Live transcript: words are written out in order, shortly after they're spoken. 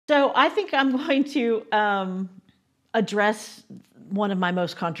So I think I'm going to address one of my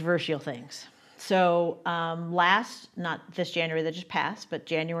most controversial things. So not this January that just passed, but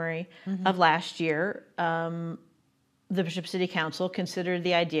January of last year, the Bishop City Council considered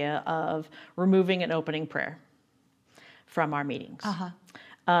the idea of removing an opening prayer from our meetings,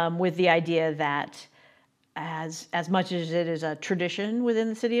 with the idea that as much as it is a tradition within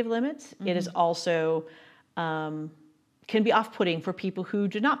the City of Limits, it is also can be off-putting for people who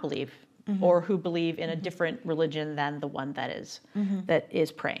do not believe or who believe in a different religion than the one that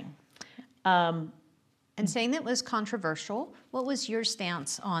is praying. And saying that was controversial, what was your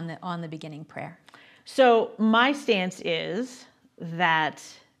stance on the beginning prayer? So my stance is that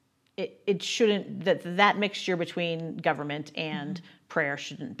it shouldn't, that mixture between government and prayer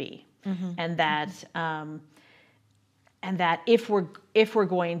shouldn't be, and that if we're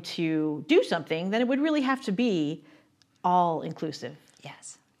going to do something, then it would really have to be all inclusive.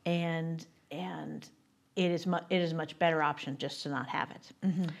 Yes. And it is a much better option just to not have it.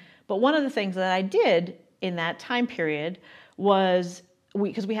 But one of the things that I did in that time period was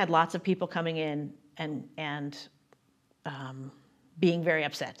because we had lots of people coming in and being very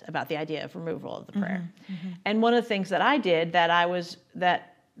upset about the idea of removal of the prayer. And one of the things that I did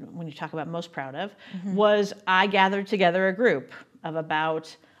that when you talk about most proud of was I gathered together a group of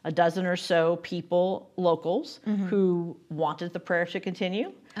about a dozen or so people, locals, who wanted the prayer to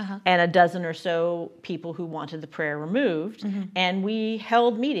continue, and a dozen or so people who wanted the prayer removed. And we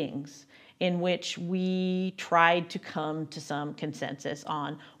held meetings in which we tried to come to some consensus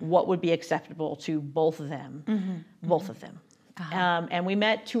on what would be acceptable to both of them. And we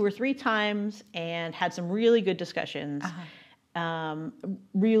met 2 or 3 times and had some really good discussions.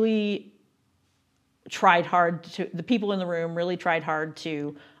 Really tried hard the people in the room really tried hard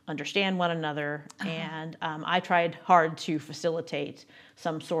to understand one another, and I tried hard to facilitate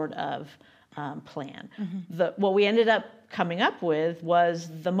some sort of plan. What we ended up coming up with was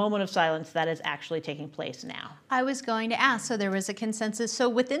the moment of silence that is actually taking place now. I was going to ask, so there was a consensus. So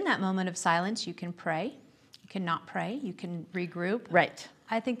within that moment of silence, you can pray, you can not pray, you can regroup. Right.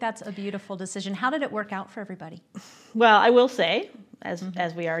 I think that's a beautiful decision. How did it work out for everybody? Well, I will say,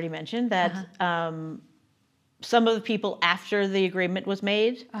 as we already mentioned, that some of the people after the agreement was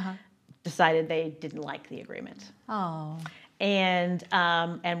made decided they didn't like the agreement. Oh. And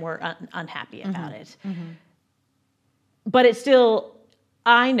were unhappy about it. But it's still,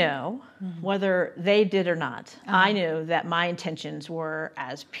 I know, whether they did or not, I knew that my intentions were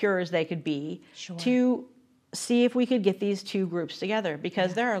as pure as they could be to see if we could get these 2 groups together,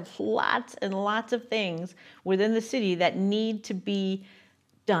 because there are lots and lots of things within the city that need to be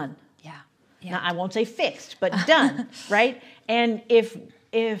done. Now, I won't say fixed, but done, right? And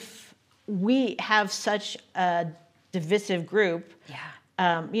if we have such a divisive group,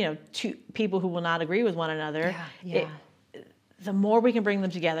 2 people who will not agree with one another, the more we can bring them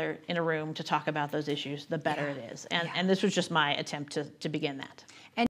together in a room to talk about those issues, the better it is. And this was just my attempt to begin that.